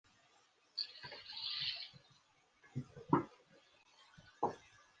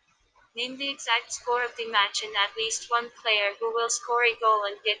Name the exact score of the match and at least one player who will score a goal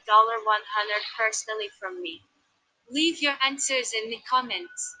and get $100 personally from me. Leave your answers in the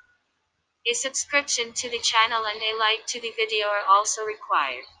comments. A subscription to the channel and a like to the video are also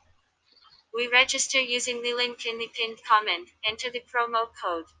required. We register using the link in the pinned comment, enter the promo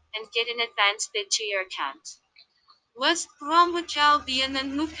code, and get an advance bid to your account. West Bromwich Albion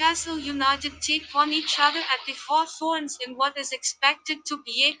and Newcastle United take on each other at the Four Thorns in what is expected to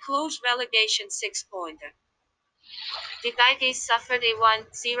be a close relegation six-pointer. The Baggies suffered a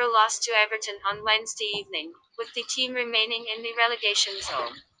 1-0 loss to Everton on Wednesday evening, with the team remaining in the relegation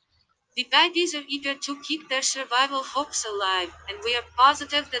zone. The Baggies are eager to keep their survival hopes alive, and we are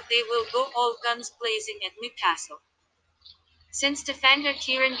positive that they will go all guns blazing at Newcastle. Since defender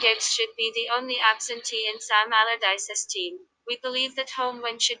Kieran Gibbs should be the only absentee in Sam Allardyce's team, we believe that home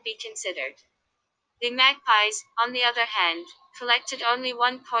win should be considered. The Magpies, on the other hand, collected only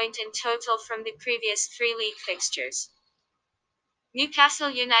 1 point in total from the previous three league fixtures. Newcastle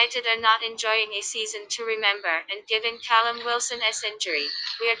United are not enjoying a season to remember, and given Callum Wilson's injury,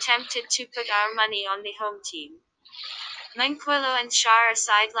 we are tempted to put our money on the home team. Manquillo and Shah are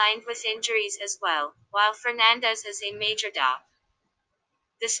sidelined with injuries as well, while Fernandez is a major doubt.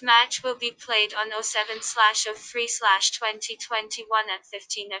 This match will be played on 07/03/2021 at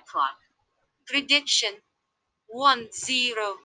 15 o'clock. Prediction 1-0.